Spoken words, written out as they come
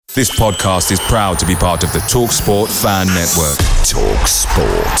This podcast is proud to be part of the TalkSport Fan Network.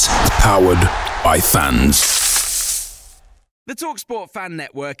 TalkSport. Powered by fans. The TalkSport Fan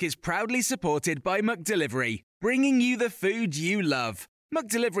Network is proudly supported by McDelivery, bringing you the food you love.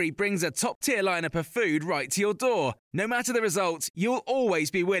 McDelivery brings a top-tier lineup of food right to your door. No matter the result, you'll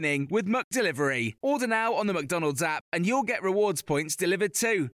always be winning with McDelivery. Order now on the McDonald's app and you'll get rewards points delivered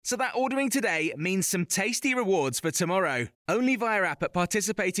too. So that ordering today means some tasty rewards for tomorrow. Only via app at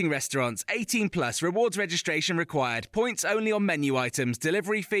participating restaurants. 18 plus. Rewards registration required. Points only on menu items.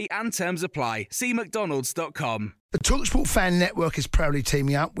 Delivery fee and terms apply. See mcdonalds.com. The TalkSport Fan Network is proudly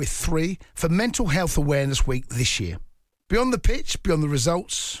teaming up with 3 for Mental Health Awareness Week this year. Beyond the pitch, beyond the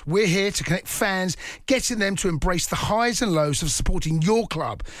results, we're here to connect fans, getting them to embrace the highs and lows of supporting your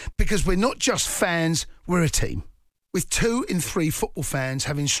club, because we're not just fans, we're a team. With 2 in 3 football fans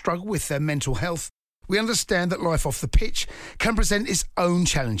having struggled with their mental health, we understand that life off the pitch can present its own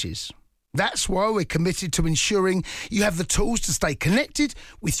challenges. That's why we're committed to ensuring you have the tools to stay connected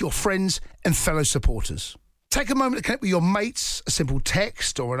with your friends and fellow supporters. Take a moment to connect with your mates. A simple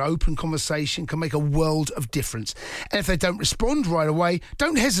text or an open conversation can make a world of difference. And if they don't respond right away,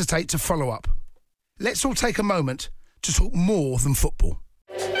 don't hesitate to follow up. Let's all take a moment to talk more than football.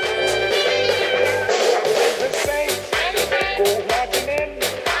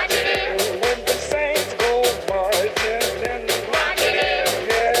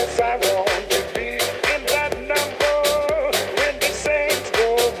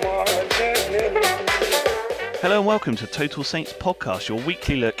 Hello and welcome to Total Saints Podcast, your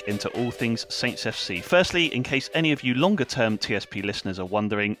weekly look into all things Saints FC. Firstly, in case any of you longer-term TSP listeners are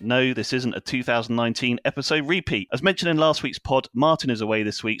wondering, no, this isn't a 2019 episode repeat. As mentioned in last week's pod, Martin is away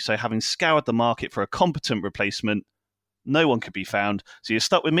this week, so having scoured the market for a competent replacement, no one could be found. So you're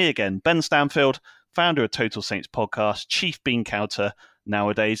stuck with me again, Ben Stanfield, founder of Total Saints Podcast, chief bean counter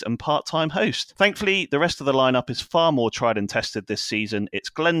nowadays, and part-time host. Thankfully, the rest of the lineup is far more tried and tested this season. It's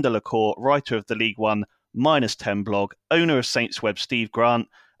Glenn Delacour, writer of the League One -10 blog, owner of Saints Web Steve Grant,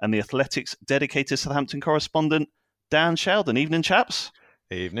 and the Athletics dedicated Southampton correspondent Dan Sheldon. Evening, chaps.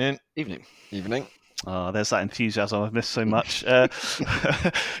 Evening. Oh, there's that enthusiasm I've missed so much.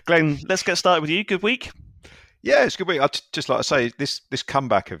 Glenn, let's get started with you. Good week? Yeah, it's a good week. I'd just like to say, this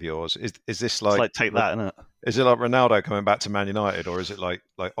comeback of yours, is this like... It's like take that, isn't it? Is it like Ronaldo coming back to Man United, or is it like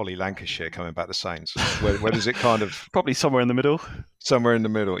Ollie Lancashire coming back to Saints? Where does it kind of... Probably somewhere in the middle. Somewhere in the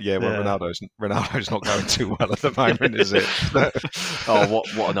middle. Yeah, well, yeah. Ronaldo's not going too well at the moment, is it? Oh,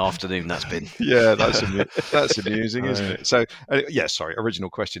 what an afternoon that's been. Yeah, that's amusing, isn't it? So,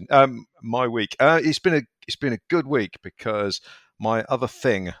 original question. My week. It's been a good week because my other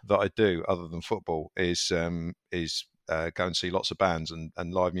thing that I do other than football is go and see lots of bands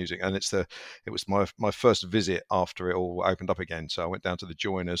and live music, and it was my first visit after it all opened up again. So I went down to the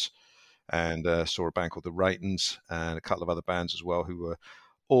Joiners and saw a band called the Raytons and a couple of other bands as well who were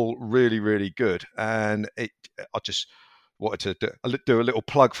all really, really good. And I just wanted to do a little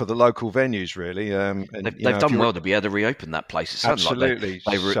plug for the local venues, really. They've done well to be able to reopen that place. It sounded absolutely.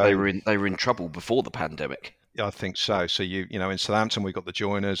 Like they were in trouble before the pandemic. Yeah, I think so. So in Southampton we've got the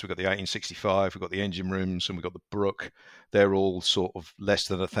Joiners, we've got the 1865, we've got the Engine Rooms, and we've got the Brook. They're all sort of less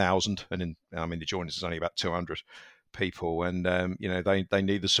than 1,000, and the Joiners is only about 200 people, and they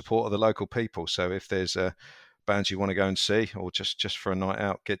need the support of the local people. So if there's bands you want to go and see, or just for a night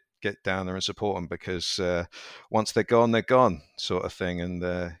out, get down there and support them, because once they're gone, sort of thing.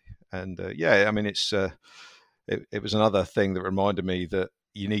 It was another thing that reminded me that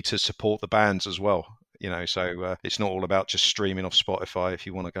you need to support the bands as well. So it's not all about just streaming off Spotify. If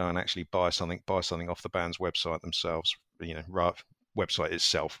you want to go and actually buy something off the band's website themselves, website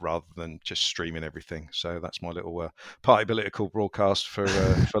itself, rather than just streaming everything. So that's my little party political broadcast for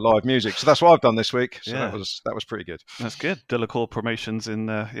live music. So that's what I've done this week. So yeah. that was pretty good. That's good. Delacour promotions in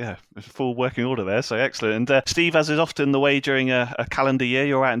full working order there. So excellent. And Steve, as is often the way during a calendar year,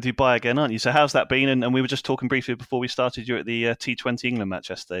 you're out in Dubai again, aren't you? So how's that been? And we were just talking briefly before we started. You're at the T20 England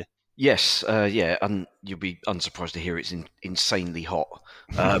match yesterday. Yes, and you'll be unsurprised to hear it's insanely hot.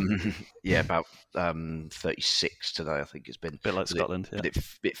 About 36 today, I think it's been. A bit like Scotland, but it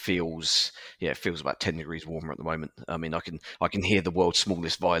feels about 10 degrees warmer at the moment. I mean, I can hear the world's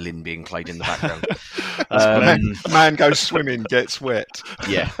smallest violin being played in the background. A man goes swimming, gets wet.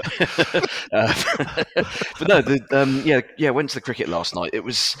 Yeah, but no, went to the cricket last night. It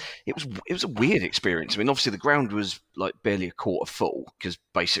was a weird experience. I mean, obviously the ground was like barely a quarter full because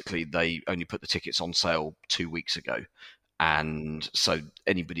basically they only put the tickets on sale 2 weeks ago. And so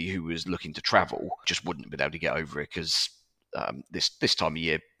anybody who was looking to travel just wouldn't have been able to get over it because this time of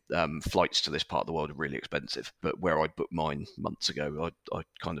year, flights to this part of the world are really expensive. But where I booked mine months ago, I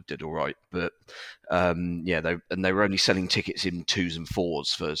kind of did all right. But they were only selling tickets in 2s and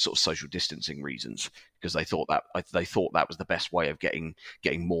 4s for sort of social distancing reasons, because they thought that was the best way of getting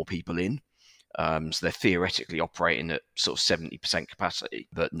more people in. So they're theoretically operating at sort of 70% capacity,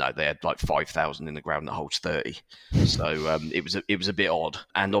 but no, they had like 5,000 in the ground that holds 30. So it was a bit odd,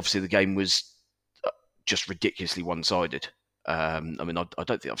 and obviously the game was just ridiculously one-sided. I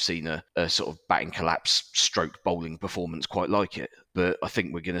don't think I've seen a sort of batting collapse stroke bowling performance quite like it, but I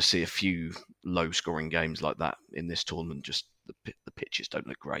think we're going to see a few low-scoring games like that in this tournament. Just the pitches don't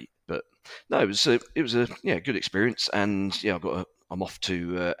look great, but no, it was a good experience, and I'm off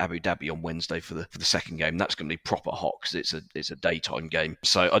to Abu Dhabi on Wednesday for the second game. That's going to be proper hot because it's a daytime game.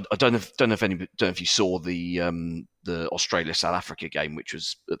 So I don't know if you saw the Australia South Africa game, which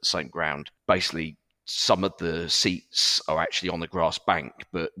was at the same ground. Basically, some of the seats are actually on the grass bank,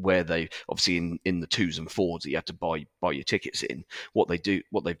 but where they obviously in the 2s and 4s that you had to buy your tickets in, what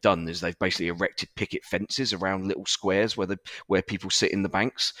they've done is they've basically erected picket fences around little squares where people sit in the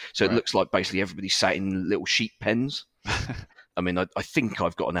banks. So It looks like basically everybody sat in little sheep pens. I mean, I think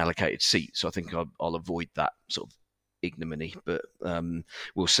I've got an allocated seat, so I think I'll avoid that sort of ignominy, but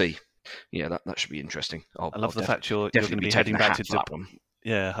we'll see. Yeah, that should be interesting. I love the fact you're going to be heading back to Dubai.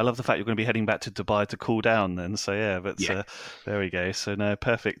 Yeah, I love the fact you're going to be heading back to Dubai to cool down then. So there we go. So no,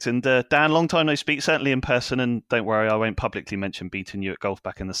 perfect. And Dan, long time no speak, certainly in person. And don't worry, I won't publicly mention beating you at golf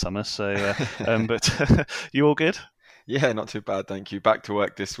back in the summer. So, but you all good? Yeah, not too bad, thank you. Back to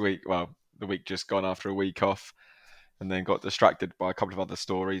work this week. Well, the week just gone after a week off, and then got distracted by a couple of other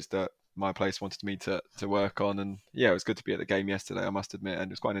stories that my place wanted me to work on. And yeah, it was good to be at the game yesterday, I must admit, and it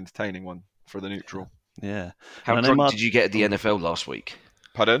was quite an entertaining one for the neutral. Yeah. How drunk did you get at the NFL last week?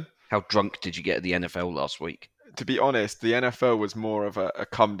 Pardon? How drunk did you get at the NFL last week? To be honest, the NFL was more of a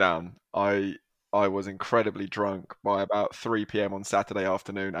come down. I was incredibly drunk by about 3 p.m. on Saturday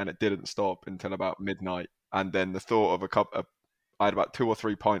afternoon, and it didn't stop until about midnight. And then the thought of I had about 2 or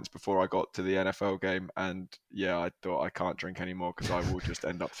 3 pints before I got to the NFL game, and yeah, I thought I can't drink anymore because I will just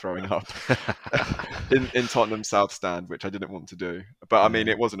end up throwing up in Tottenham South Stand, which I didn't want to do. But I mean,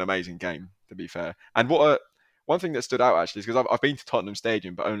 it was an amazing game, to be fair. And one thing that stood out actually is because I've been to Tottenham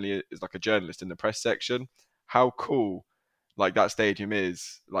Stadium, but only as like a journalist in the press section. How cool like that stadium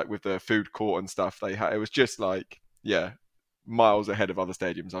is, like with the food court and stuff they had. It was just like, yeah, miles ahead of other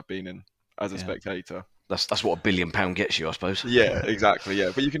stadiums I've been in as a spectator. That's what £1 billion gets you, I suppose. Yeah, exactly.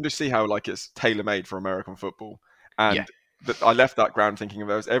 Yeah, but you can just see how like it's tailor made for American football. And I left that ground thinking if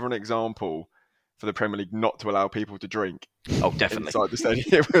there was ever an example for the Premier League not to allow people to drink. Oh, definitely. Inside the stadium,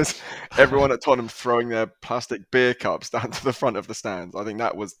 it was everyone at Tottenham throwing their plastic beer cups down to the front of the stands. I think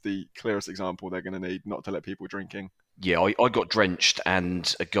that was the clearest example they're going to need, not to let people drinking. Yeah, I got drenched,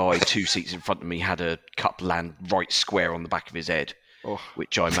 and a guy 2 seats in front of me had a cup land right square on the back of his head,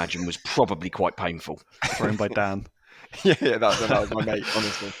 which I imagine was probably quite painful. Thrown by Dan. Yeah, that was my mate,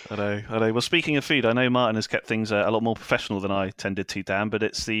 honestly. I know. Well, speaking of food, I know Martin has kept things a lot more professional than I tended to, Dan, but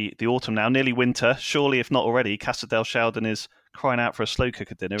it's the autumn now, nearly winter. Surely, if not already, Casa del Sheldon is crying out for a slow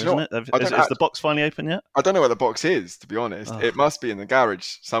cooker dinner, isn't it? Is the box finally open yet? I don't know where the box is, to be honest. It must be in the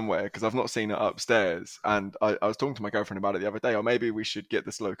garage somewhere, because I've not seen it upstairs. And I was talking to my girlfriend about it the other day. Or maybe we should get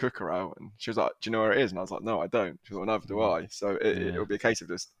the slow cooker out. And she was like, "Do you know where it is?" And I was like, "No, I don't." She was like, "Neither do I." So it'll be a case of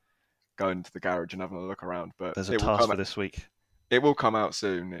just going to the garage and having a look around. But there's a task for this week. It will come out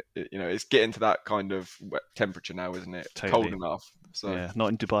soon. It's getting to that kind of wet temperature now, isn't it? Totally. Cold enough. So. Yeah, not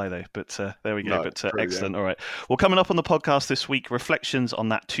in Dubai though, but there we go. No, but true, excellent. Yeah. All right. Well, coming up on the podcast this week, reflections on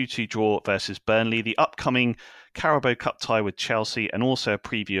that 2-2 draw versus Burnley, the upcoming Carabao Cup tie with Chelsea, and also a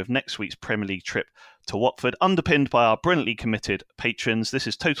preview of next week's Premier League trip to Watford, underpinned by our brilliantly committed patrons. This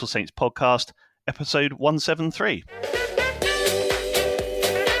is Total Saints Podcast, episode 173.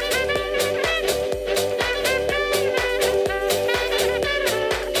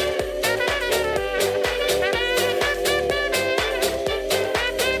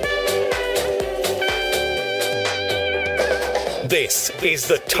 This is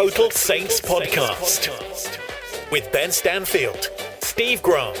the Total Saints Podcast with Ben Stanfield, Steve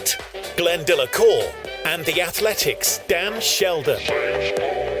Grant, Glenn Delacour, and The Athletic's Dan Sheldon.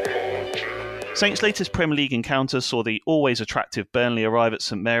 Saints' latest Premier League encounter saw the always attractive Burnley arrive at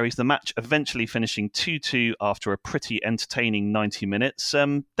St Mary's, the match eventually finishing 2-2 after a pretty entertaining 90 minutes.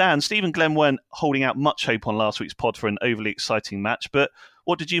 Dan, Steve and Glenn weren't holding out much hope on last week's pod for an overly exciting match, but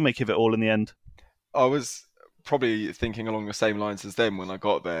what did you make of it all in the end? I was probably thinking along the same lines as them when I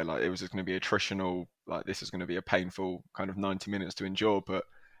got there. Like, it was just going to be attritional, like this is going to be a painful kind of 90 minutes to endure, but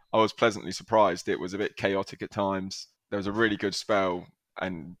I was pleasantly surprised. It was a bit chaotic at times. There was a really good spell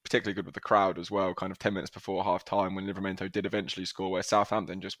and particularly good with the crowd as well, kind of 10 minutes before half time when Livramento did eventually score, where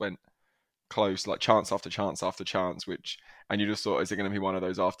Southampton just went close, like chance after chance after chance, and you just thought, is it going to be one of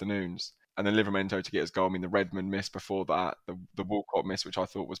those afternoons? And then Livramento to get his goal. I mean, the Redmond miss before that, the Walcott miss, which I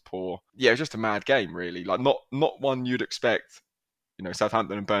thought was poor. Yeah, it was just a mad game, really. Like not one you'd expect,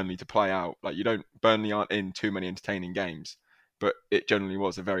 Southampton and Burnley to play out. Like Burnley aren't in too many entertaining games, but it generally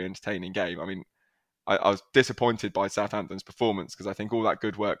was a very entertaining game. I mean, I was disappointed by Southampton's performance because I think all that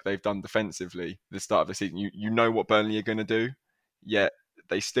good work they've done defensively at the start of the season, you know what Burnley are going to do, yet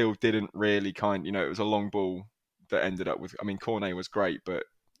they still didn't really it was a long ball that ended up with, I mean, Cornet was great, but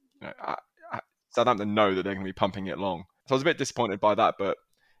Southampton know that they're going to be pumping it long. So I was a bit disappointed by that, but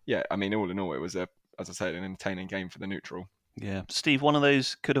yeah, I mean, all in all, it was, as I said, an entertaining game for the neutral. Yeah. Steve, one of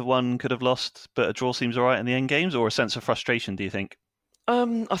those could have won, could have lost, but a draw seems all right in the end games, or a sense of frustration, do you think?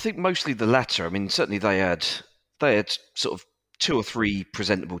 I think mostly the latter. I mean, certainly they had sort of 2 or 3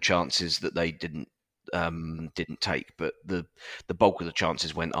 presentable chances that they didn't take, but the bulk of the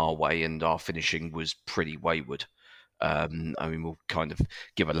chances went our way, and our finishing was pretty wayward. I mean, we'll kind of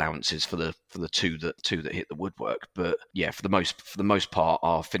give allowances for the two that hit the woodwork, but yeah, for the most part,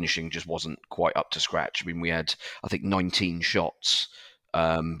 our finishing just wasn't quite up to scratch. I mean, we had, I think, 19 shots,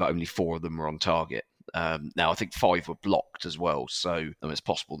 but only 4 of them were on target. Now, I think 5 were blocked as well, so it's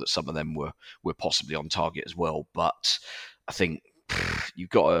possible that some of them were possibly on target as well. But I think you've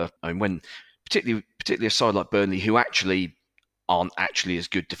got to, I mean, when particularly a side like Burnley, who actually aren't actually as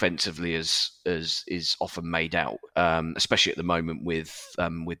good defensively as is often made out, especially at the moment with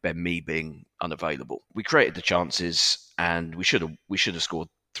Ben Mee being unavailable. We created the chances, and we should have scored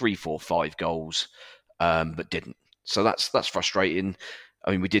 3, 4, 5 goals, but didn't. So that's frustrating.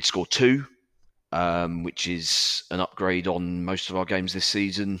 I mean, we did score 2. Which is an upgrade on most of our games this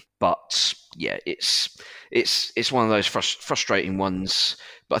season. But yeah, it's one of those frustrating ones.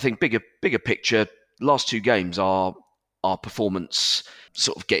 But I think bigger picture, last 2 games, our performance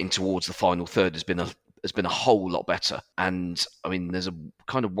sort of getting towards the final third has been a whole lot better. And I mean, there's a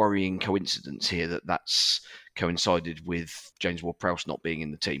kind of worrying coincidence here that's coincided with James Ward-Prowse not being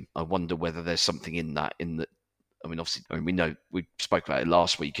in the team. I wonder whether there's something in that. I mean, obviously, we know we spoke about it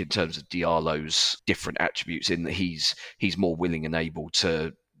last week in terms of Diallo's different attributes, in that he's more willing and able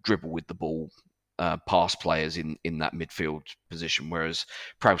to dribble with the ball past players in that midfield position, whereas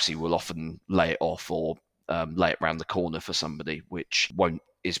Prowse will often lay it off or lay it round the corner for somebody, which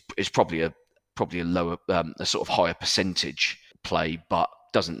is probably a lower, a sort of higher percentage play, but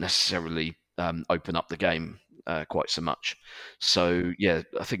doesn't necessarily open up the game quite so much. So yeah,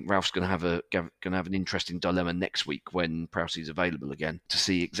 I think Ralph's going to have an interesting dilemma next week when Prowse is available again, to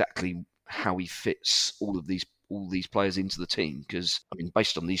see exactly how he fits all these players into the team. Because I mean,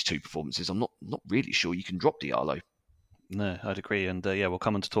 based on these 2 performances, I'm not really sure you can drop Diallo. No, I'd agree. And yeah, we'll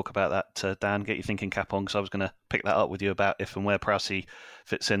come on to talk about that, Dan. Get your thinking cap on, because I was going to pick that up with you about if and where Prowse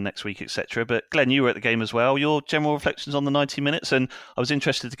fits in next week, etc. But Glenn, you were at the game as well. Your general reflections on the 90 minutes, and I was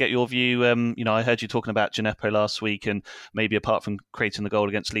interested to get your view. I heard you talking about Djenepo last week, and maybe apart from creating the goal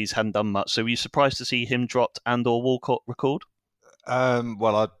against Leeds, hadn't done much. So were you surprised to see him dropped and/or Walcott recalled?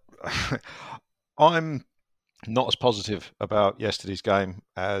 Well, I'm not as positive about yesterday's game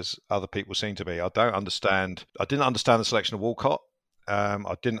as other people seem to be. I didn't understand the selection of Walcott.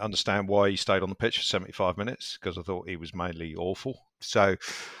 I didn't understand why he stayed on the pitch for 75 minutes, because I thought he was mainly awful. So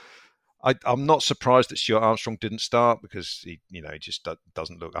I'm not surprised that Stuart Armstrong didn't start, because he just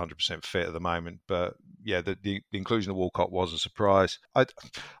doesn't look 100% fit at the moment. But yeah, the inclusion of Walcott was a surprise. I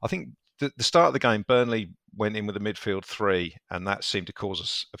think the start of the game, Burnley went in with a midfield 3, and that seemed to cause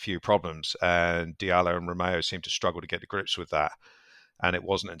us a few problems. And Diallo and Romeo seemed to struggle to get to grips with that. And it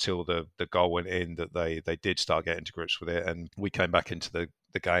wasn't until the goal went in that they did start getting to grips with it. And we came back into the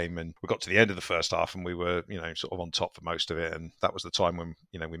game, and we got to the end of the first half, and we were, sort of on top for most of it. And that was the time when,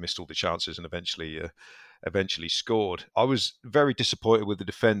 we missed all the chances and eventually scored. I was very disappointed with the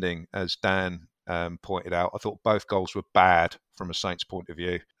defending, as Dan pointed out. I thought both goals were bad from a Saints point of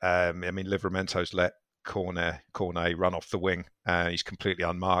view. I mean, Livramento's let Cornet run off the wing. He's completely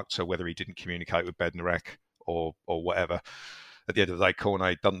unmarked, so whether he didn't communicate with Bednarek or whatever, at the end of the day,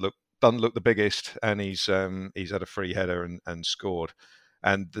 Cornet doesn't look the biggest, and he's had a free header and scored.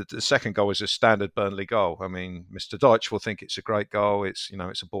 And the second goal is a standard Burnley goal. I mean, Mr. Deitch will think it's a great goal. It's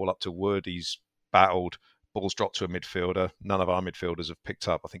a ball up to Wood. He's battled. Ball's dropped to a midfielder. None of our midfielders have picked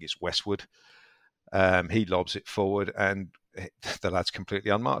up. I think it's Westwood. He lobs it forward, and the lad's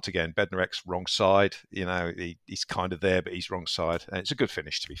completely unmarked again. Bednarek's wrong side. He's kind of there, but he's wrong side. And it's a good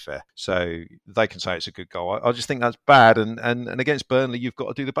finish, to be fair. So they can say it's a good goal. I just think that's bad. And against Burnley, you've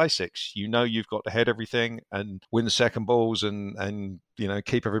got to do the basics. You've got to head everything and win the second balls and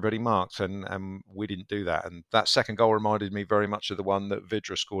keep everybody marked. And we didn't do that. And that second goal reminded me very much of the one that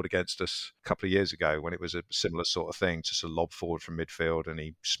Vydra scored against us a couple of years ago, when it was a similar sort of thing, just a lob forward from midfield, and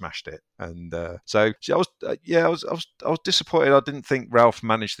he smashed it. And so I was disappointed. I didn't think Ralph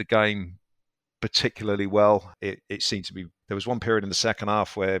managed the game particularly well. It seemed to be, there was one period in the second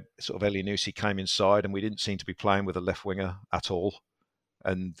half where sort of Elyounoussi came inside, and we didn't seem to be playing with a left winger at all,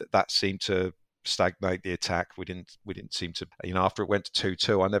 and that seemed to stagnate the attack. We didn't seem to, after it went to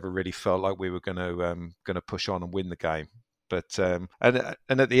 2-2, I never really felt like we were going to push on and win the game. But and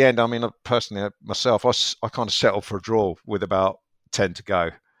at the end, I mean, personally myself, I kind of settled for a draw with about 10 to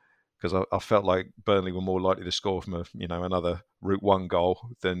go, because I felt like Burnley were more likely to score from another Route 1 goal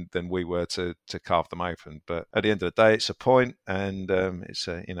than we were to carve them open. But at the end of the day, it's a point, and it's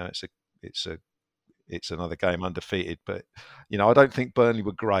another game undefeated. But I don't think Burnley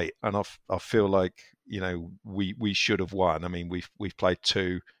were great, and I feel like we should have won. I mean, we've played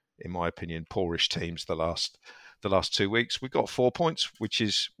two, in my opinion, poorish teams the last 2 weeks. We've got 4 points, which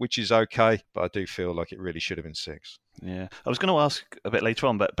is okay, but I do feel like it really should have been 6. Yeah, I was going to ask a bit later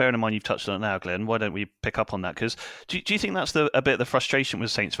on, but bearing in mind you've touched on it now, Glenn, why don't we pick up on that? Because do you think that's a bit of the frustration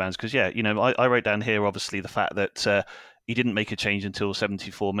with Saints fans? Because I wrote down here obviously the fact that he didn't make a change until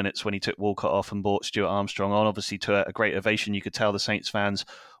 74 minutes when he took Walcott off and brought Stuart Armstrong on. Obviously, to a great ovation, you could tell the Saints fans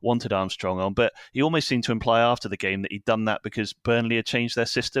wanted Armstrong on. But he almost seemed to imply after the game that he'd done that because Burnley had changed their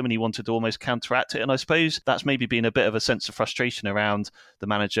system and he wanted to almost counteract it. And I suppose that's maybe been a bit of a sense of frustration around the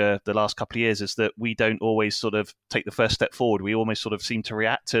manager the last couple of years, is that we don't always sort of take the first step forward. We almost sort of seem to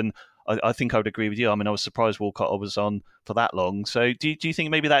react. And I think I would agree with you. I mean, I was surprised Walcott was on for that long. So do you think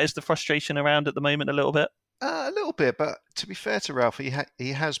maybe that is the frustration around at the moment a little bit? A little bit, but to be fair to Ralph, he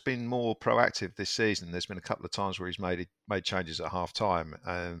has been more proactive this season. There's been a couple of times where he's made changes at half time,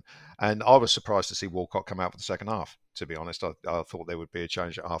 and I was surprised to see Walcott come out for the second half. To be honest, I thought there would be a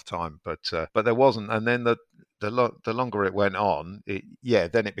change at half time, but there wasn't. And then the longer it went on,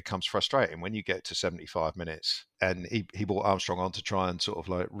 then it becomes frustrating when you get to 75 minutes. And he brought Armstrong on to try and sort of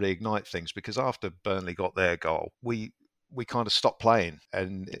like reignite things, because after Burnley got their goal, we kind of stopped playing,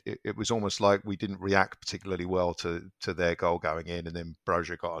 and it was almost like we didn't react particularly well to their goal going in, and then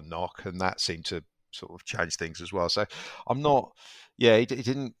Brozier got a knock, and that seemed to sort of change things as well. So I'm not, he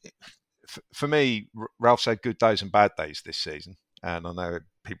didn't, for me, Ralph's had good days and bad days this season, and I know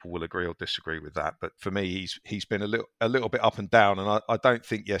people will agree or disagree with that, but for me, he's been a little bit up and down, and I don't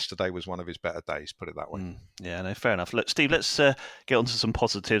think yesterday was one of his better days, put it that way. Yeah, no, fair enough. Look, Steve, let's get on to some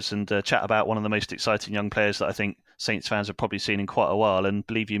positives and chat about one of the most exciting young players that I think Saints fans have probably seen in quite a while, and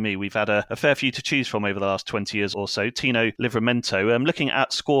believe you me, we've had a fair few to choose from over the last 20 years or so. Tino Livramento, looking at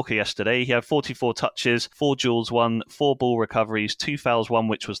Squawka yesterday, he had 44 touches, 4 duels won, 4 ball recoveries, 2 fouls won,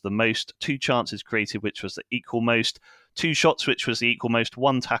 which was the most, 2 chances created, which was the equal most, 2 shots, which was the equal most,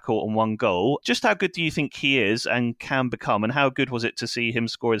 1 tackle and 1 goal. Just how good do you think he is and can become, and how good was it to see him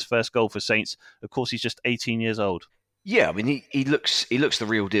score his first goal for Saints? Of course, he's just 18 years old. Yeah, I mean, he looks the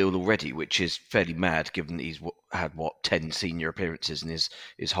real deal already, which is fairly mad given that he's had 10 senior appearances in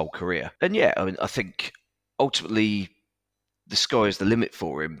his whole career. And yeah, I mean, I think ultimately the sky is the limit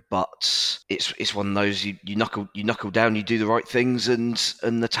for him, but it's one of those you knuckle down, you do the right things, and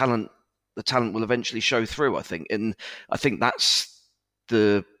the talent will eventually show through, I think. And I think that's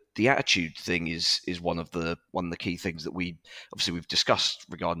the attitude thing is one of the key things that we've discussed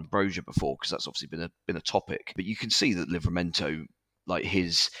regarding Brozier before, because that's obviously been a topic. But you can see that Livramento, like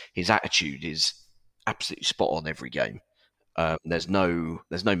his attitude is absolutely spot on every game. There's no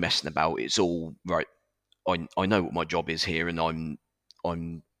messing about. It's all right. I know what my job is here, and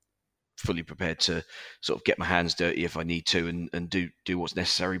I'm fully prepared to sort of get my hands dirty if I need to and do what's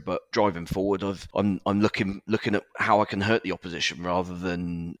necessary. But driving forward, I'm looking at how I can hurt the opposition rather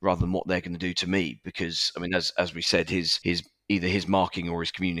than what they're going to do to me. Because I mean, as we said, his either his marking or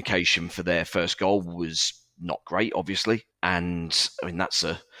his communication for their first goal was not great, obviously, and I mean that's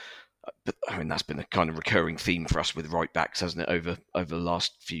been a kind of recurring theme for us with right backs, hasn't it? Over the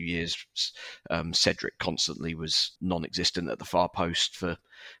last few years, Cedric constantly was non-existent at the far post for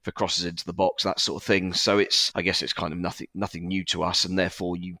crosses into the box, that sort of thing. So I guess it's kind of nothing new to us, and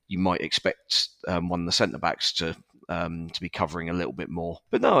therefore you might expect one of the centre backs to be covering a little bit more.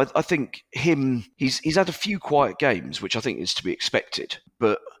 But no, I think he's had a few quiet games, which I think is to be expected.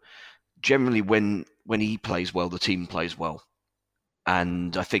 But generally, when he plays well, the team plays well.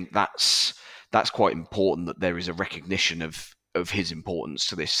 And I think that's that's quite important, that there is a recognition of his importance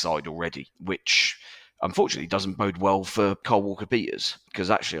to this side already, which unfortunately doesn't bode well for Kyle Walker-Peters, because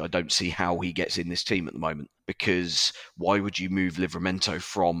actually I don't see how he gets in this team at the moment. Because why would you move Livramento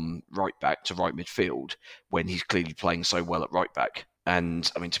from right back to right midfield when he's clearly playing so well at right back? And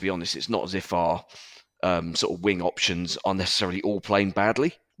I mean, to be honest, it's not as if our sort of wing options are necessarily all playing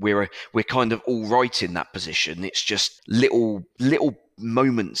badly. We're kind of all right in that position. It's just little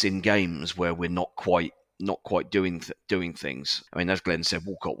moments in games where we're not quite doing things. I mean, as Glenn said,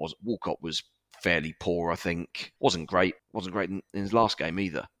 Walcott was fairly poor. I think wasn't great in his last game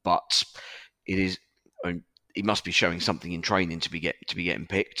either. But it is. I mean, he must be showing something in training to be getting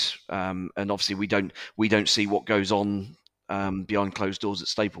picked. And obviously we don't see what goes on behind closed doors at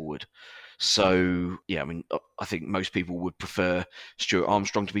Staplewood. So yeah, I mean, I think most people would prefer Stuart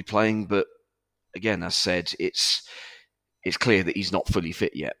Armstrong to be playing, but again, as said, it's clear that he's not fully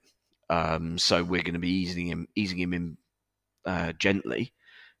fit yet. So we're going to be easing him in gently,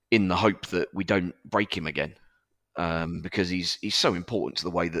 in the hope that we don't break him again, because he's so important to the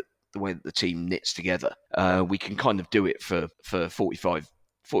way that the team knits together. We can kind of do it for 45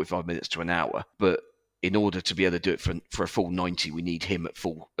 minutes to an hour, but in order to be able to do it for a full 90, we need him at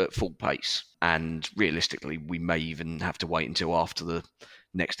full pace. And realistically, we may even have to wait until after the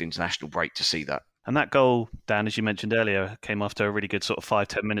next international break to see that. And that goal, Dan, as you mentioned earlier, came after a really good sort of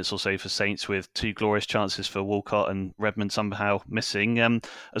 5-10 minutes or so for Saints, with 2 glorious chances for Walcott and Redmond somehow missing,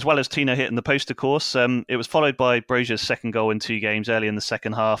 as well as Tino hitting the post, of course. It was followed by Brozier's second goal in 2 games early in the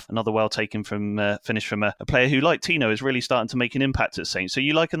second half. Another well taken finish from a player who, like Tino, is really starting to make an impact at Saints. So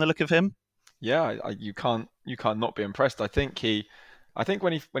you liking the look of him? Yeah, you can't not be impressed. I think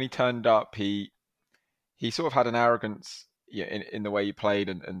when he turned up, he sort of had an arrogance in the way he played,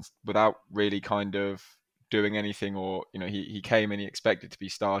 and without really kind of doing anything, or he came and he expected to be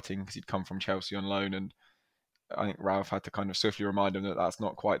starting because he'd come from Chelsea on loan, and I think Ralph had to kind of swiftly remind him that that's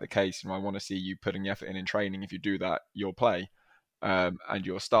not quite the case. I want to see you putting the effort in training. If you do that, you'll play and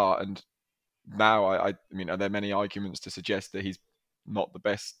you'll start. And now I mean, are there many arguments to suggest that he's not the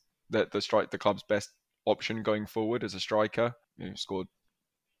best? That the club's best option going forward as a striker?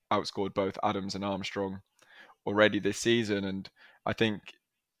 Outscored both Adams and Armstrong already this season, and I think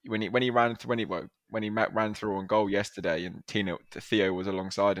when he ran through on goal yesterday, and Theo was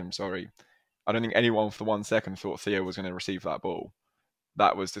alongside him. I don't think anyone for 1 second thought Theo was going to receive that ball.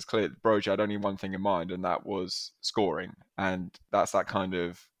 That was just clear. Broja had only one thing in mind, and that was scoring, and that's that kind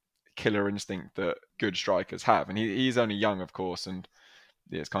of killer instinct that good strikers have. And he's only young, of course, and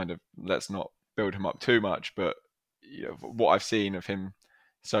it's kind of, let's not build him up too much, but what I've seen of him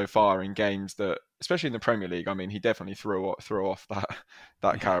so far in games that, especially in the Premier League, I mean, he definitely threw off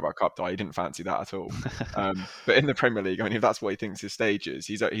that Carabao Cup tie. He didn't fancy that at all. But in the Premier League, I mean, if that's what he thinks his stage is,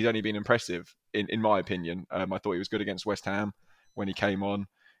 he's only been impressive in my opinion. I thought he was good against West Ham when he came on.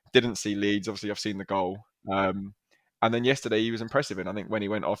 Didn't see Leeds. Obviously, I've seen the goal. And then yesterday he was impressive, and I think when he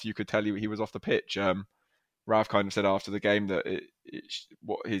went off, you could tell he was off the pitch. Ralph kind of said after the game that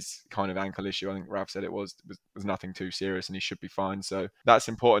what his kind of ankle issue, I think Ralph said it was nothing too serious and he should be fine. So that's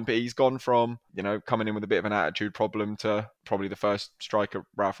important. But he's gone from, coming in with a bit of an attitude problem to probably the first striker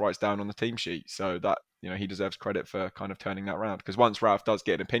Ralph writes down on the team sheet. So that, he deserves credit for kind of turning that around. Because once Ralph does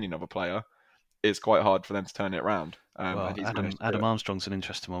get an opinion of a player, it's quite hard for them to turn it around. Adam Armstrong's an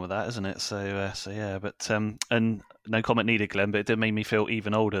interesting one with that, isn't it? So yeah, but and no comment needed, Glenn. But it did make me feel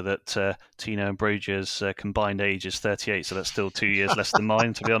even older that Tino and Brogier's combined age is 38, so that's still 2 years less than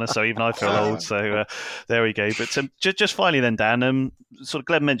mine, to be honest. So even I feel old. So there we go. But just finally, then, Dan, sort of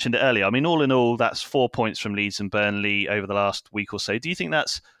Glenn mentioned it earlier. I mean, all in all, that's 4 points from Leeds and Burnley over the last week or so. Do you think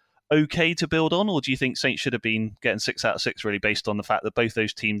that's okay to build on, or do you think Saints should have been getting 6 out of 6 really, based on the fact that both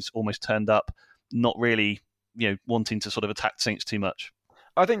those teams almost turned up not really, wanting to sort of attack Saints too much?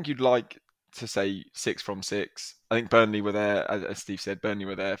 I think you'd like to say 6 from 6. I think Burnley were there, as Steve said, Burnley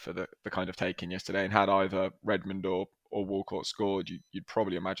were there for the kind of taking yesterday, and had either Redmond or Walcott scored, you'd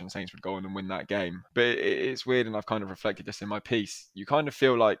probably imagine Saints would go on and win that game. But it's weird, and I've kind of reflected this in my piece. You kind of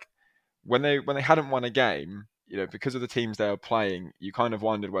feel like when they hadn't won a game, because of the teams they were playing, you kind of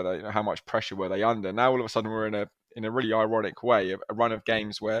wondered whether, how much pressure were they under. Now all of a sudden we're in a really ironic way, a run of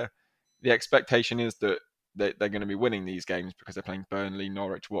games where the expectation is that they're going to be winning these games because they're playing Burnley,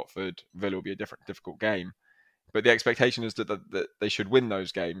 Norwich, Watford. Villa will be a difficult game. But the expectation is that they should win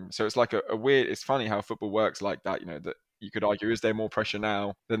those games. So it's like a weird, it's funny how football works like that, that you could argue, is there more pressure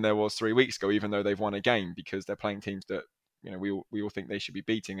now than there was 3 weeks ago, even though they've won a game, because they're playing teams that, we all think they should be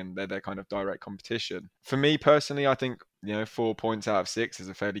beating, and they're their kind of direct competition. For me personally, I think, 4 points out of 6 is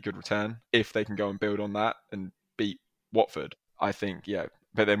a fairly good return if they can go and build on that and beat Watford. I think,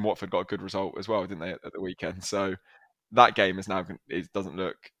 But then Watford got a good result as well, didn't they, at the weekend? So that game it doesn't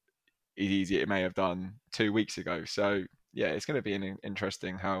look as easy as it may have done 2 weeks ago. So yeah, it's going to be an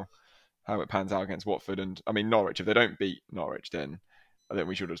interesting how it pans out against Watford. And I mean, Norwich, if they don't beat Norwich, then I think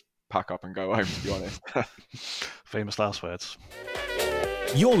we should just pack up and go home, to be honest. Famous last words.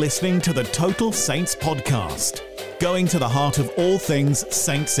 You're listening to the Total Saints podcast, going to the heart of all things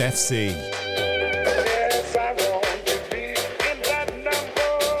Saints FC.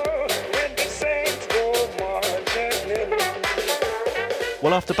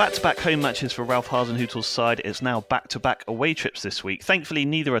 Well, after back-to-back home matches for Ralph Hasenhüttl's side, it's now back-to-back away trips this week. Thankfully,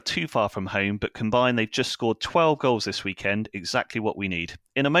 neither are too far from home, but combined, they've just scored 12 goals this weekend, exactly what we need.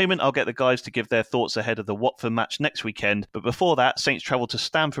 In a moment, I'll get the guys to give their thoughts ahead of the Watford match next weekend, but before that, Saints travel to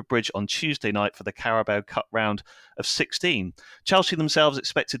Stamford Bridge on Tuesday night for the Carabao Cup round of 16. Chelsea themselves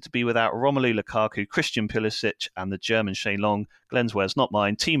expected to be without Romelu Lukaku, Christian Pulisic, and the German Shane Long, Glenn's words, not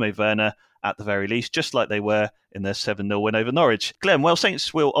mine, Timo Werner, at the very least, just like they were in their 7-0 win over Norwich. Glenn, well,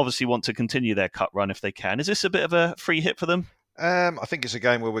 Saints will obviously want to continue their cup run if they can. Is this a bit of a free hit for them? I think it's a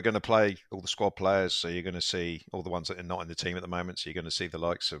game where we're going to play all the squad players, so you're going to see all the ones that are not in the team at the moment. So you're going to see the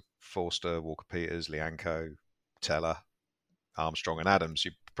likes of Forster, Walker-Peters, Lianco, Teller, Armstrong and Adams.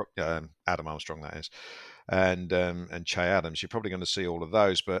 Adam Armstrong, that is, and Che Adams. You're probably going to see all of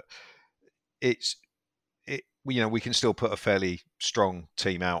those, but we can still put a fairly strong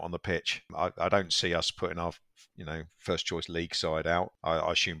team out on the pitch. I don't see us putting our first choice league side out.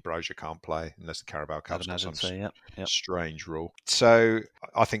 I assume Brozier can't play unless the Carabao Cup's got some strange rule. So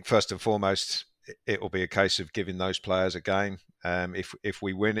I think first and foremost, it will be a case of giving those players a game. If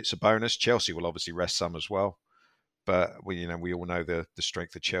we win, it's a bonus. Chelsea will obviously rest some as well. But we all know the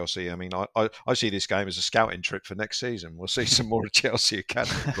strength of Chelsea. I mean, I see this game as a scouting trip for next season. We'll see some more of Chelsea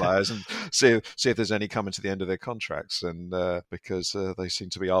academy players and see if there's any coming to the end of their contracts. And because they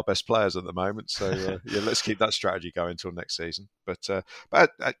seem to be our best players at the moment, so let's keep that strategy going until next season. But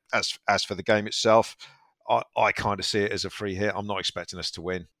as for the game itself, I kind of see it as a free hit. I'm not expecting us to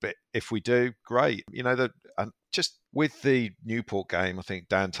win, but if we do, great. Just with the Newport game, I think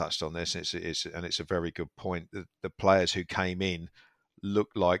Dan touched on this, and it's a very good point. The players who came in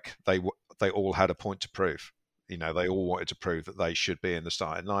looked like they all had a point to prove. They all wanted to prove that they should be in the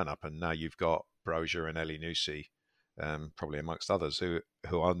starting lineup, and now you've got Brozier and Elyounoussi, probably amongst others,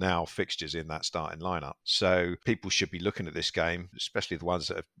 who are now fixtures in that starting lineup. So people should be looking at this game, especially the ones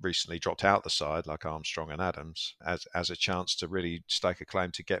that have recently dropped out the side, like Armstrong and Adams, as a chance to really stake a claim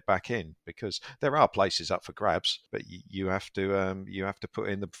to get back in, because there are places up for grabs, but you have to put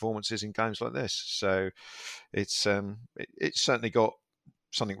in the performances in games like this. So it's certainly got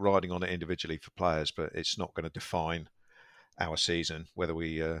something riding on it individually for players, but it's not going to define our season whether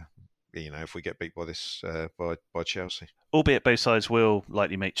we if we get beat by this by Chelsea. Albeit both sides will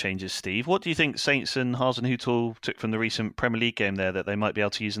likely make changes, Steve. What do you think Saints and Hasenhüttl took from the recent Premier League game there that they might be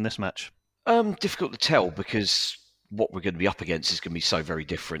able to use in this match? Difficult to tell, because what we're going to be up against is going to be so very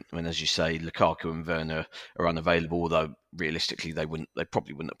different. I mean, as you say, Lukaku and Werner are unavailable, although realistically they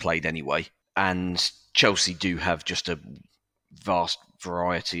probably wouldn't have played anyway. And Chelsea do have just a vast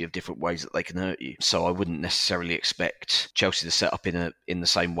variety of different ways that they can hurt you. So I wouldn't necessarily expect Chelsea to set up in the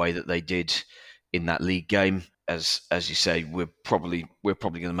same way that they did in that league game. As you say, we're probably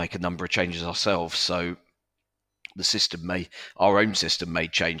going to make a number of changes ourselves. So our own system may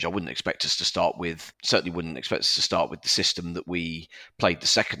change. I wouldn't expect us to start with the system that we played the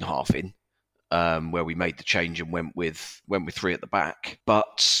second half in, where we made the change and went with three at the back.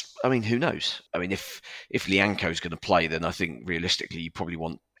 But I mean, who knows? I mean, if Lianco's going to play, then I think realistically you probably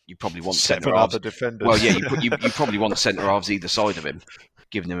want centre halves. Defenders. Well, yeah, you probably want centre halves either side of him,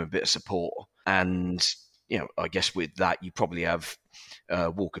 giving him a bit of support. And I guess with that you probably have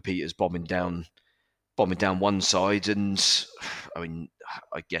Walker-Peters bombing down one side, and I mean,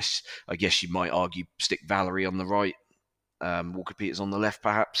 I guess you might argue stick Valerie on the right. Walker-Peters on the left,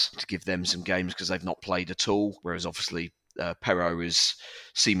 perhaps, to give them some games because they've not played at all. Whereas obviously Perraud is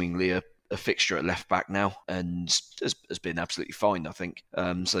seemingly a fixture at left back now and has been absolutely fine, I think.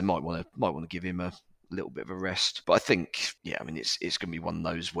 So they might want to give him a little bit of a rest. But I think, it's going to be one of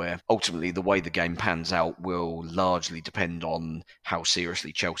those where ultimately the way the game pans out will largely depend on how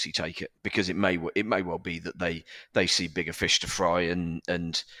seriously Chelsea take it, because it may well be that they see bigger fish to fry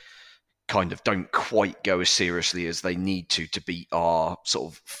and kind of don't quite go as seriously as they need to beat our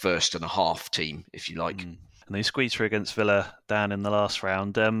sort of first and a half team, if you like. And they squeezed through against Villa, Dan, in the last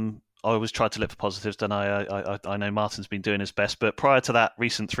round. I always try to look for positives, don't I? I know Martin's been doing his best, but prior to that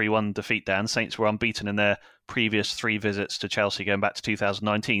recent 3-1 defeat, Dan, Saints were unbeaten in their previous 3 visits to Chelsea going back to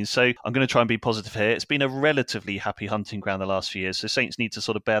 2019. So I'm going to try and be positive here. It's been a relatively happy hunting ground the last few years, so Saints need to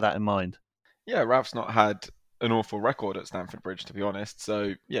sort of bear that in mind. Yeah, Ralph's not had an awful record at Stamford Bridge, to be honest.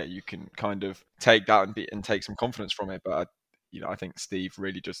 So yeah, you can kind of take that and take some confidence from it. But I think Steve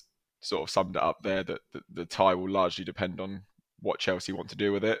really just sort of summed it up there, that the tie will largely depend on what Chelsea want to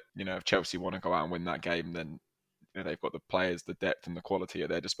do with it. If Chelsea want to go out and win that game, then they've got the players, the depth and the quality at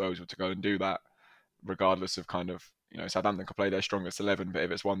their disposal to go and do that, regardless of kind of, Southampton could play their strongest 11, but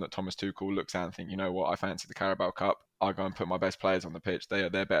if it's one that Thomas Tuchel looks at and think, you know what, I fancy the Carabao Cup, I'll go and put my best players on the pitch. They're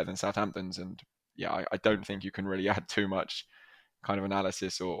better than Southampton's. And yeah, I don't think you can really add too much kind of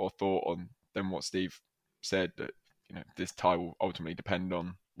analysis or thought on than what Steve said, that, this tie will ultimately depend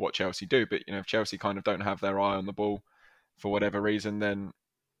on what Chelsea do. But, if Chelsea kind of don't have their eye on the ball for whatever reason, then,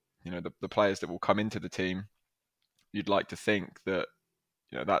 the players that will come into the team, you'd like to think that,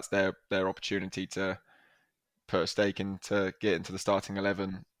 that's their opportunity to put a stake in to get into the starting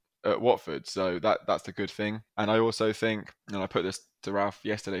 11 at Watford. So that's the good thing. And I also think, and I put this to Ralph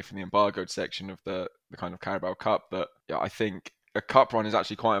yesterday from the embargoed section of the kind of Carabao Cup, that I think a cup run is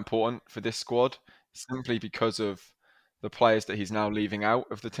actually quite important for this squad, simply because of the players that he's now leaving out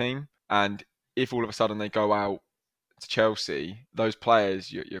of the team. And if all of a sudden they go out to Chelsea, those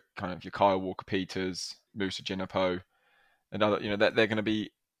players, your Kyle Walker-Peters, Moussa Djinappo, and other, they're going to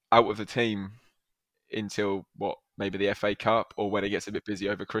be out of the team until maybe the FA Cup, or when it gets a bit busy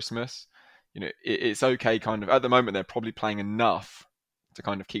over Christmas. It's okay kind of, at the moment they're probably playing enough to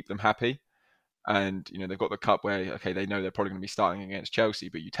kind of keep them happy. And, they've got the cup where, okay, they know they're probably going to be starting against Chelsea,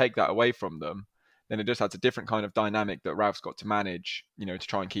 but you take that away from them, then it just adds a different kind of dynamic that Ralph's got to manage, to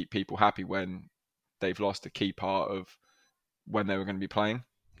try and keep people happy when they've lost a key part of when they were going to be playing.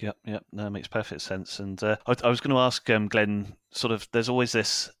 Yep, no, it makes perfect sense. And I was going to ask Glenn, sort of, there's always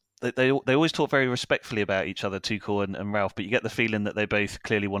this, they always talk very respectfully about each other, Tuchel and Ralph, but you get the feeling that they both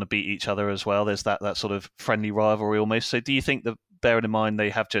clearly want to beat each other as well. There's that sort of friendly rivalry almost. So do you think that, bearing in mind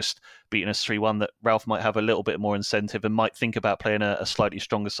they have just beaten us 3-1, that Ralph might have a little bit more incentive and might think about playing a slightly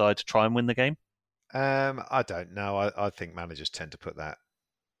stronger side to try and win the game? I don't know. I think managers tend to put that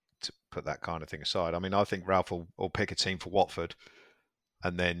kind of thing aside. I mean, I think Ralph will pick a team for Watford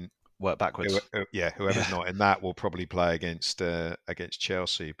and then work backwards. Whoever's not in that will probably play against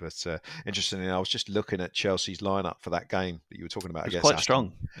Chelsea. But interestingly, I was just looking at Chelsea's lineup for that game that you were talking about. It was quite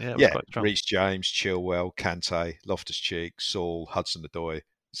strong. Yeah, quite strong. Reece James, Chilwell, Kante, Loftus-Cheek, Saul, Hudson-Odoi,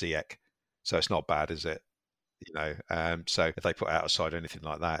 Ziyech. So it's not bad, is it? So if they put out a side or anything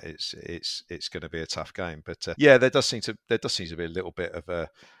like that, it's going to be a tough game. But there does seem to be a little bit of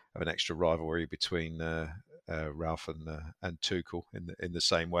an extra rivalry between Ralph and Tuchel in the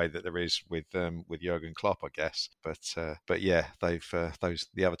same way that there is with Jurgen Klopp, I guess. But yeah, they've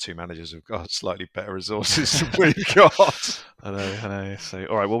the other two managers have got slightly better resources than we've got. I know. So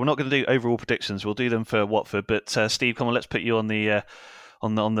all right, well, we're not going to do overall predictions. We'll do them for Watford. But Steve, come on, let's put you on the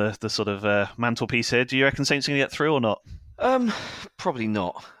sort of mantelpiece here. Do you reckon Saints are going to get through or not? Probably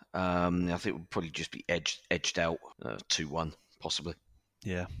not. I think it would probably just be edged out 2-1, possibly.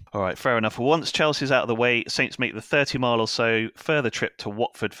 Yeah. All right, fair enough. Well, once Chelsea's out of the way, Saints make the 30-mile or so further trip to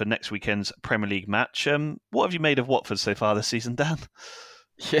Watford for next weekend's Premier League match. What have you made of Watford so far this season, Dan?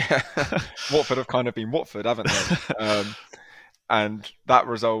 Yeah, Watford have kind of been Watford, haven't they? And that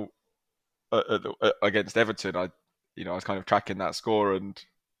result against Everton, I was kind of tracking that score and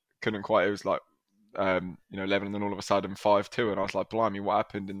couldn't quite. It was like 11, and then all of a sudden 5-2, and I was like, blimey, what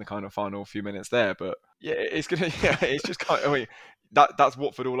happened in the kind of final few minutes there? But yeah, it's just kind of, that's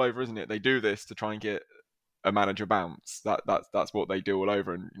Watford all over, isn't it? They do this to try and get a manager bounce. That's what they do all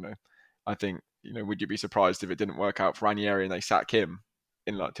over. And I think would you be surprised if it didn't work out for Ranieri and they sack him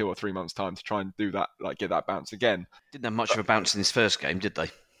in like 2 or 3 months' time to try and do that, like get that bounce again? Didn't have much of a bounce in this first game, did they?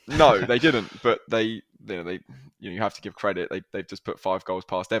 No, they didn't. But they you have to give credit. They've just put 5 goals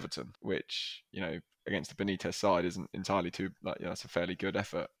past Everton, which against the Benitez side isn't entirely too. That's a fairly good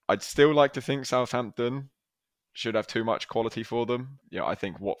effort. I'd still like to think Southampton should have too much quality for them. I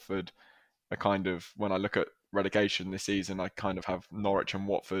think Watford are kind of, when I look at relegation this season, I kind of have Norwich and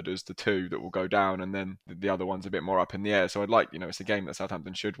Watford as the 2 that will go down, and then the other one's a bit more up in the air. So I'd like, it's a game that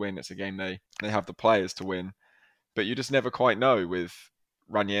Southampton should win. It's a game they have the players to win, but you just never quite know with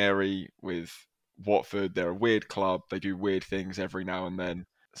Ranieri, with Watford. They're a weird club. They do weird things every now and then.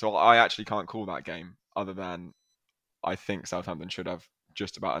 So I actually can't call that game, other than I think Southampton should have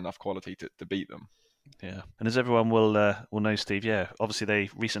just about enough quality to beat them. Yeah, and as everyone will know, Steve, obviously they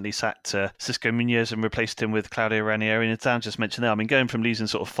recently sacked Xisco Munoz and replaced him with Claudio Ranieri. And as Dan just mentioned there, I mean, going from losing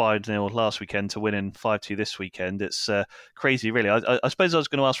sort of 5-0 last weekend to winning 5-2 this weekend, it's crazy, really. I suppose I was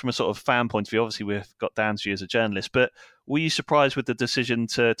going to ask from a sort of fan point of view. Obviously, we've got Dan's view as a journalist, but were you surprised with the decision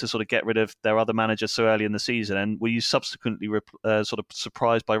to sort of get rid of their other manager so early in the season? And were you subsequently sort of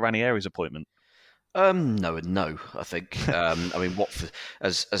surprised by Ranieri's appointment? No and no, I think. I mean, Watford,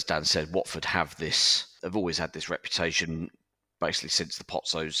 as Dan said, Watford have always had this reputation basically since the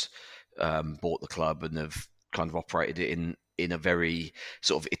Pozzos bought the club, and have kind of operated it in a very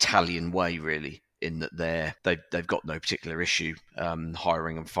sort of Italian way, really, in that they've got no particular issue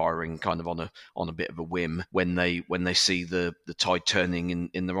hiring and firing kind of on a bit of a whim when they see the tide turning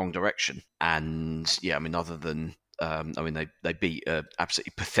in the wrong direction. And yeah, I mean, other than they beat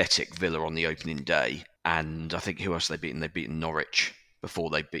absolutely pathetic Villa on the opening day, and I think who else they beaten? They beaten Norwich before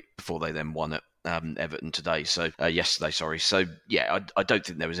they then won at Everton today. So yesterday, sorry. So yeah, I don't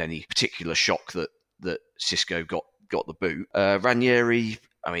think there was any particular shock that Xisco got the boot. Ranieri,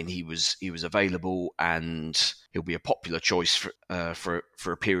 I mean, he was available, and he'll be a popular choice for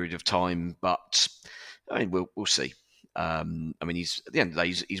a period of time. But I mean, we'll see. I mean, he's at the end of the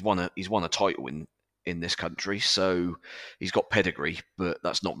day, he's won a title in this country, so he's got pedigree, but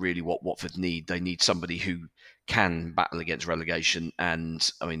that's not really what Watford need. They need somebody who can battle against relegation, and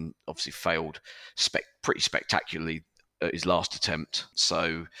I mean, obviously failed pretty spectacularly at his last attempt.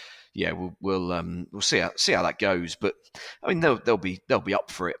 So yeah, we'll see how that goes. But I mean, they'll be up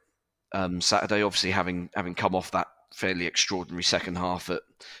for it Saturday. Obviously, having come off that fairly extraordinary second half at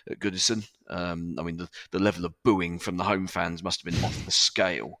Goodison. I mean, the level of booing from the home fans must have been off the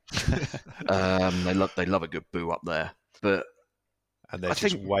scale. They love a good boo up there, but they're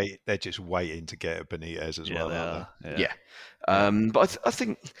just waiting to get a Benitez as well. Aren't they? Yeah. But I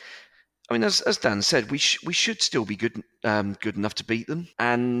think, I mean, as Dan said, we should still be good enough to beat them.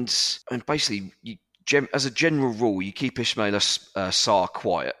 And basically, as a general rule, you keep Ismaila Sarr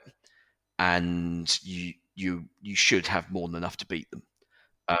quiet, and you should have more than enough to beat them.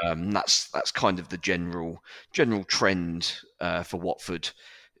 That's kind of the general trend for Watford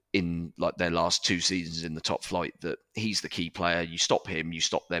in like their last two seasons in the top flight. That he's the key player. You stop him, you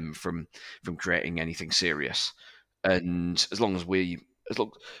stop them from creating anything serious. And as long as we've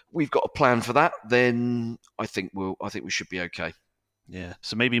got a plan for that, then I think we should be okay. Yeah.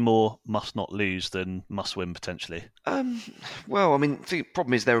 So maybe more must not lose than must win potentially. Well, I mean, the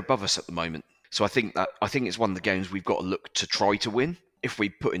problem is they're above us at the moment. So I think it's one of the games we've got to look to try to win. If we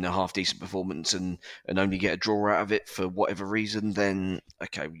put in a half decent performance and only get a draw out of it for whatever reason, then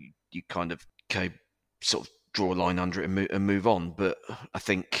okay, you kind of sort of draw a line under it and move on. But I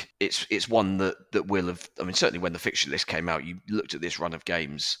think it's one that will have. I mean, certainly when the fixture list came out, you looked at this run of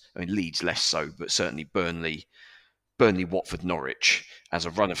games. I mean, Leeds less so, but certainly Burnley, Watford, Norwich as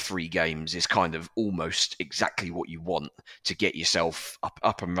a run of 3 games is kind of almost exactly what you want to get yourself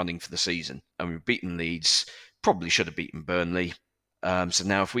up and running for the season. I mean, beaten Leeds, probably should have beaten Burnley. So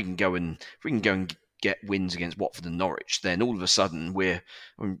now if we can go and get wins against Watford and Norwich, then all of a sudden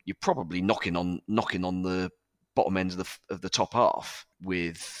you're probably knocking on the bottom end of the top half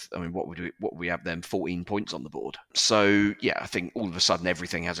with, I mean, what would we have then? 14 points on the board. So yeah, I think all of a sudden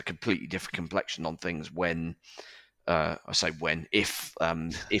everything has a completely different complexion on things when. If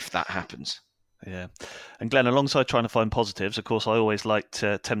that happens. Yeah. And Glenn, alongside trying to find positives, of course, I always liked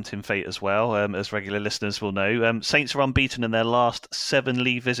tempting fate as well, as regular listeners will know. Saints are unbeaten in their last 7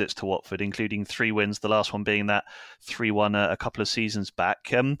 league visits to Watford, including 3 wins, the last one being that 3-1 a couple of seasons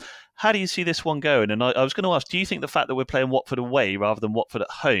back. How do you see this one going? And I was going to ask, do you think the fact that we're playing Watford away rather than Watford at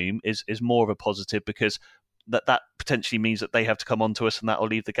home is more of a positive, because that potentially means that they have to come on to us and that will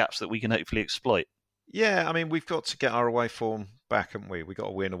leave the gaps that we can hopefully exploit? Yeah, I mean, we've got to get our away form back, haven't we? We've got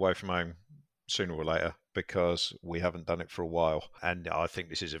to win away from home sooner or later, because we haven't done it for a while. And I think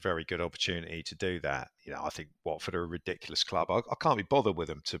this is a very good opportunity to do that. You know, I think Watford are a ridiculous club. I can't be bothered with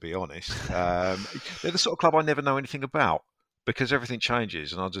them, to be honest. They're the sort of club I never know anything about, because everything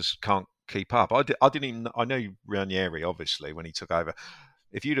changes and I just can't keep up. I know Ranieri, obviously, when he took over.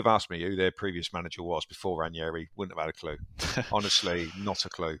 If you'd have asked me who their previous manager was before Ranieri, wouldn't have had a clue. Honestly, not a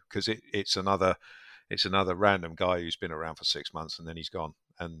clue, because it's another random guy who's been around for 6 months and then he's gone,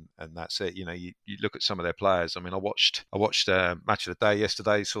 and that's it. You know, you look at some of their players. I mean, I watched Match of the Day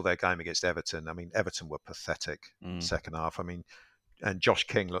yesterday, saw their game against Everton. I mean, Everton were pathetic second half. I mean, and Josh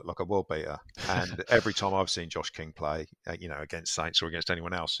King looked like a world beater. And every time I've seen Josh King play, against Saints or against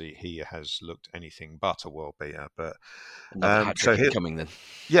anyone else, he has looked anything but a world beater. But so he'll coming then.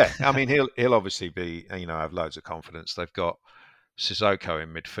 Yeah, I mean, he'll obviously be, have loads of confidence. They've got Sissoko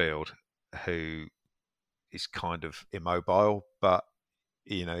in midfield, who is kind of immobile, but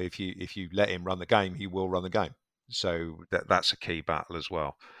if you let him run the game, he will run the game. So that's a key battle as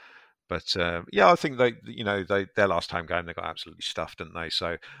well. But I think their last home game, they got absolutely stuffed, didn't they?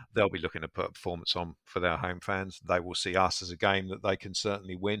 So they'll be looking to put a performance on for their home fans. They will see us as a game that they can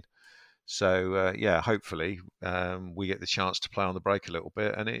certainly win. So hopefully we get the chance to play on the break a little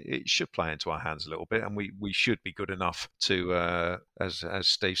bit, and it should play into our hands a little bit, and we should be good enough to, as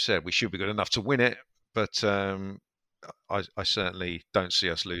Steve said, we should be good enough to win it. But I certainly don't see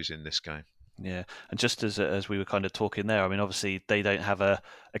us losing this game. Yeah, and just as we were kind of talking there, I mean, obviously they don't have a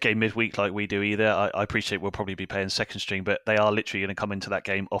game midweek like we do either. I appreciate we'll probably be playing second string, but they are literally going to come into that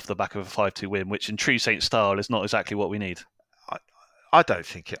game off the back of a 5-2 win, which in true Saints style is not exactly what we need. I don't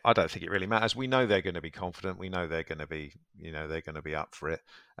think it really matters. We know they're going to be confident. We know they're going to be, they're going to be up for it.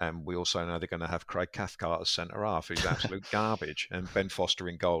 And we also know they're going to have Craig Cathcart as centre half, who's absolute garbage, and Ben Foster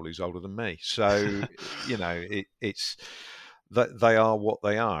in goal, who's older than me. So, it's that they are what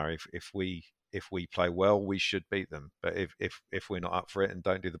they are. If we play well, we should beat them. But if we're not up for it and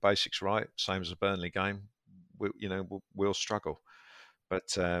don't do the basics right, same as the Burnley game, we'll struggle.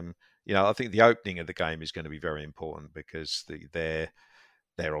 But I think the opening of the game is going to be very important, because they're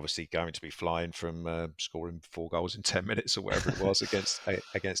obviously going to be flying from scoring 4 goals in 10 minutes or whatever it was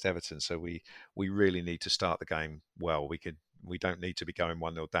against Everton. So we really need to start the game well. We don't need to be going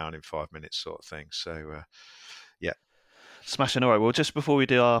 1-0 down in 5 minutes, sort of thing. So Smashing. All right, well, just before we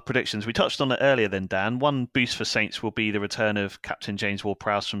do our predictions, we touched on it earlier then, Dan. One boost for Saints will be the return of Captain James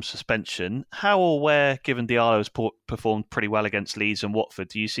Ward-Prowse from suspension. How or where, given Diallo has performed pretty well against Leeds and Watford,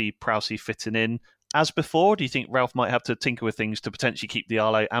 do you see Prowse fitting in as before? Do you think Ralph might have to tinker with things to potentially keep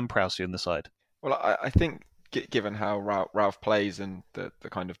Diallo and Prowse in the side? Well, I think given how Ralph plays and the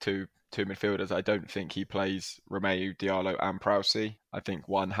kind of two midfielders, I don't think he plays Romeu, Diallo and Prowse. I think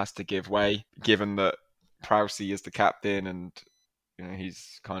one has to give way, given that Prowse is the captain, and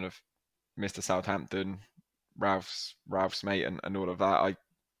he's kind of Mr. Southampton, Ralph's mate, and all of that.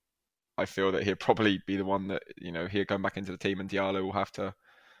 I feel that he'll probably be the one that he'll go back into the team, and Diallo will have to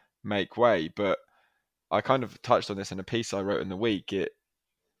make way. But I kind of touched on this in a piece I wrote in the week.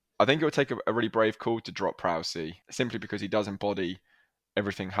 I think it would take a really brave call to drop Prowse, simply because he does embody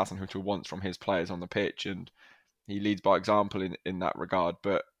everything Hasenhüttl wants from his players on the pitch, and he leads by example in that regard.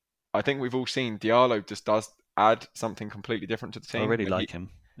 But I think we've all seen Diallo just does add something completely different to the team. I really like him.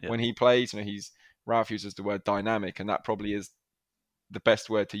 Yeah. When he plays, Ralph uses the word dynamic, and that probably is the best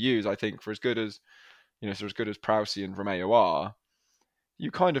word to use. I think for as good as Prowse and Romeu are,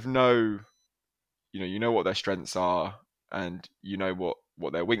 you kind of know, what their strengths are, and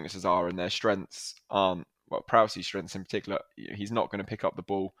what their weaknesses are, and their strengths aren't. Well, Prowse's strengths in particular, he's not going to pick up the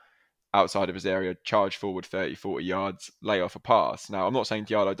ball outside of his area, charge forward 30, 40 yards, lay off a pass. Now, I'm not saying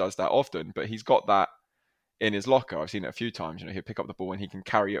Diallo does that often, but he's got that in his locker. I've seen it a few times. He'll pick up the ball and he can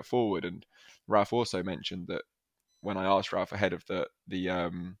carry it forward. And Ralph also mentioned that when I asked Ralph ahead of the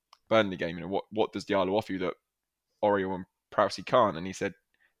Burnley game, what does Diallo offer you that Oriol and Prowse can't? And he said,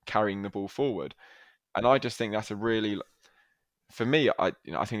 carrying the ball forward. And I just think that's a really, for me, I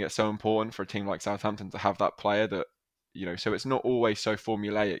think it's so important for a team like Southampton to have that player that, so it's not always so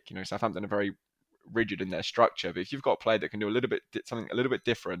formulaic. Southampton are very rigid in their structure, but if you've got a player that can do something a little bit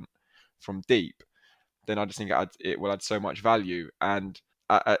different from deep, then I just think it will add so much value. And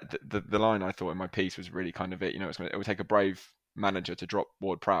the line I thought in my piece was really kind of it. It would take a brave manager to drop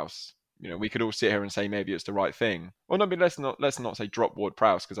Ward-Prowse. We could all sit here and say maybe it's the right thing. Well, no, but let's not say drop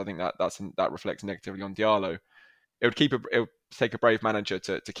Ward-Prowse, because I think that reflects negatively on Diallo. It would take a brave manager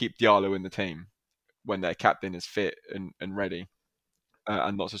to keep Diallo in the team when their captain is fit and ready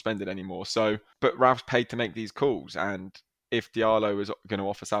and not suspended anymore. So, but Ralph's paid to make these calls, and if Diallo is going to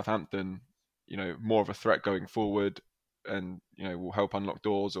offer Southampton, more of a threat going forward, and will help unlock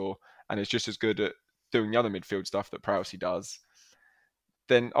doors, and is just as good at doing the other midfield stuff that Prowse does,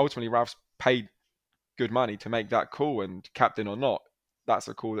 then ultimately Ralph's paid good money to make that call, and captain or not, that's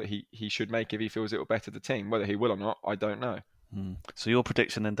a call that he should make if he feels it will better the team. Whether he will or not, I don't know. So your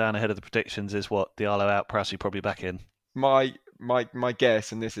prediction then, Dan, ahead of the predictions, is what? Diallo out, Prowse probably back in? My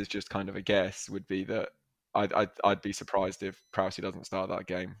guess, and this is just kind of a guess, would be that I'd be surprised if Prowse doesn't start that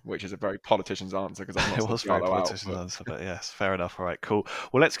game, which is a very politician's answer, because I'm not. It was very politician's answer, but yes, fair enough. All right, cool.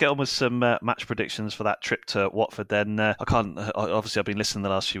 Well, let's get on with some match predictions for that trip to Watford. Then obviously I've been listening the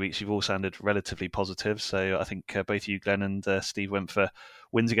last few weeks. You've all sounded relatively positive, so I think both you, Glenn and Steve, went for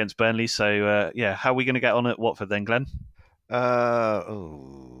wins against Burnley. So how are we going to get on at Watford then, Glenn?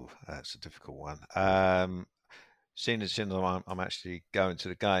 That's a difficult one. Seeing as I'm actually going to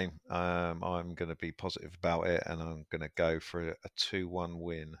the game, I'm going to be positive about it, and I'm going to go for a 2-1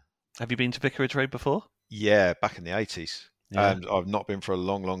 win. Have you been to Vicarage Road before? Yeah, back in the 80s. Yeah. I've not been for a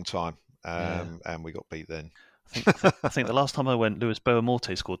long, long time. And we got beat then. I think the last time I went, Luis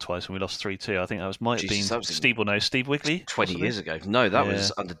Boamorte scored twice and we lost 3-2. I think that might have been Steve Wigley. 20 years ago. No, that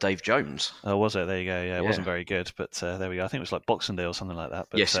was under Dave Jones. Oh, was it? There you go. Yeah, it wasn't very good, but there we go. I think it was like Boxing Day or something like that.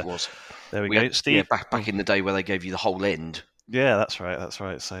 But, yes, it was. There we go. Steve? Yeah, back in the day where they gave you the whole end. Yeah, that's right.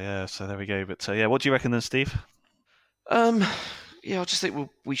 So there we go. But what do you reckon then, Steve? I just think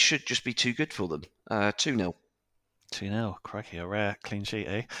we should just be too good for them. 2-0. 2-0. Crikey, a rare clean sheet,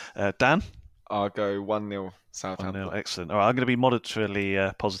 eh? Dan? I'll go 1-0 Southampton. 1-0, excellent. All right, I'm going to be moderately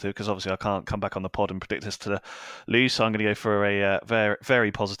positive because obviously I can't come back on the pod and predict us to lose, so I'm going to go for a very,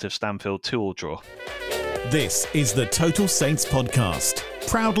 very positive Stamford 2-2 draw. This is the Total Saints podcast,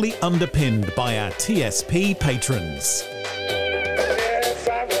 proudly underpinned by our TSP patrons.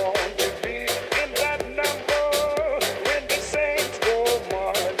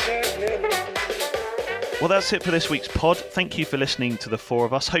 Well, that's it for this week's pod. Thank you for listening to the four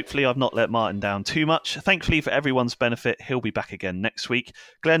of us. Hopefully I've not let Martin down too much. Thankfully, for everyone's benefit, he'll be back again next week.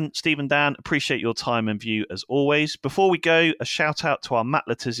 Glenn, Steve and Dan, appreciate your time and view as always. Before we go, a shout out to our Matt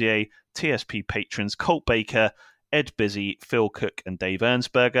Letizier TSP patrons, Colt Baker, Ed Busy, Phil Cook and Dave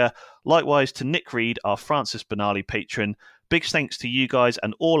Ernsberger. Likewise to Nick Reed, our Francis Benali patron. Big thanks to you guys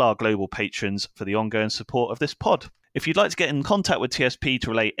and all our global patrons for the ongoing support of this pod. If you'd like to get in contact with TSP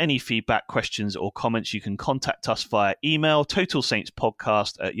to relay any feedback, questions or comments, you can contact us via email,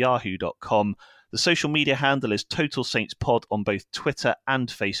 totalsaintspodcast@yahoo.com. The social media handle is Total Saints Pod on both Twitter and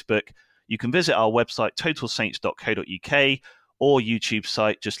Facebook. You can visit our website, totalsaints.co.uk, or YouTube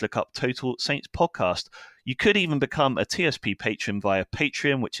site, just look up Total Saints Podcast. You could even become a TSP patron via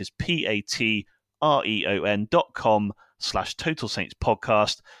Patreon, which is patreon.com/Total Saints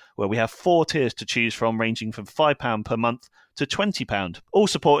Podcast, where we have 4 tiers to choose from, ranging from £5 per month to £20. All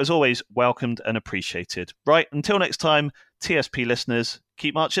support is always welcomed and appreciated. Right, until next time, TSP listeners,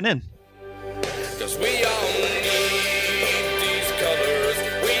 keep marching in. 'Cause we all need these colours,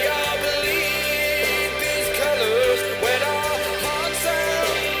 we all believe these colours. When our hearts are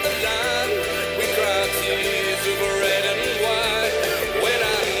on the line, we cry tears of red and white. When I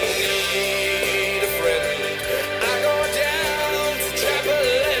need a friend, I go down to Chapel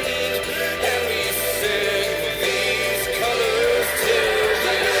End, and we sing these colours till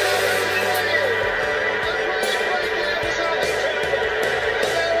the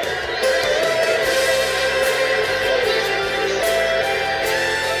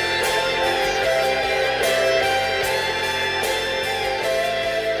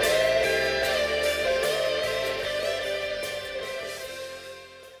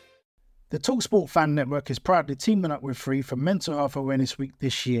The TalkSport Fan Network is proudly teaming up with Free for Mental Health Awareness Week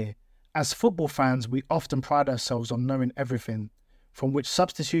this year. As football fans, we often pride ourselves on knowing everything, from which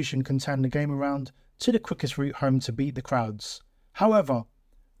substitution can turn the game around to the quickest route home to beat the crowds. However,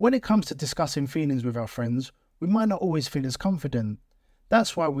 when it comes to discussing feelings with our friends, we might not always feel as confident.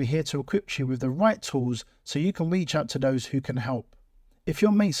 That's why we're here to equip you with the right tools so you can reach out to those who can help. If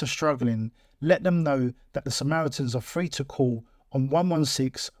your mates are struggling, let them know that the Samaritans are free to call on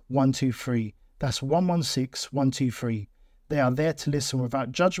 116-123. That's 116-123. They are there to listen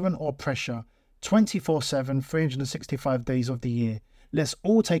without judgment or pressure, 24/7, 365 days of the year. Let's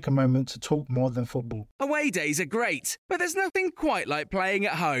all take a moment to talk more than football. Away days are great, but there's nothing quite like playing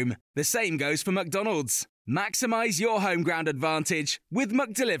at home. The same goes for McDonald's. Maximise your home ground advantage with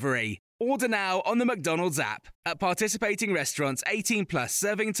McDelivery. Order now on the McDonald's app. At participating restaurants, 18+,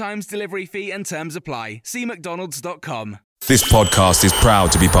 serving times, delivery fee and terms apply. See mcdonalds.com. This podcast is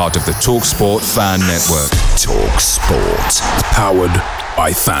proud to be part of the TalkSport Fan Network. TalkSport. Powered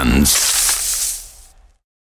by fans.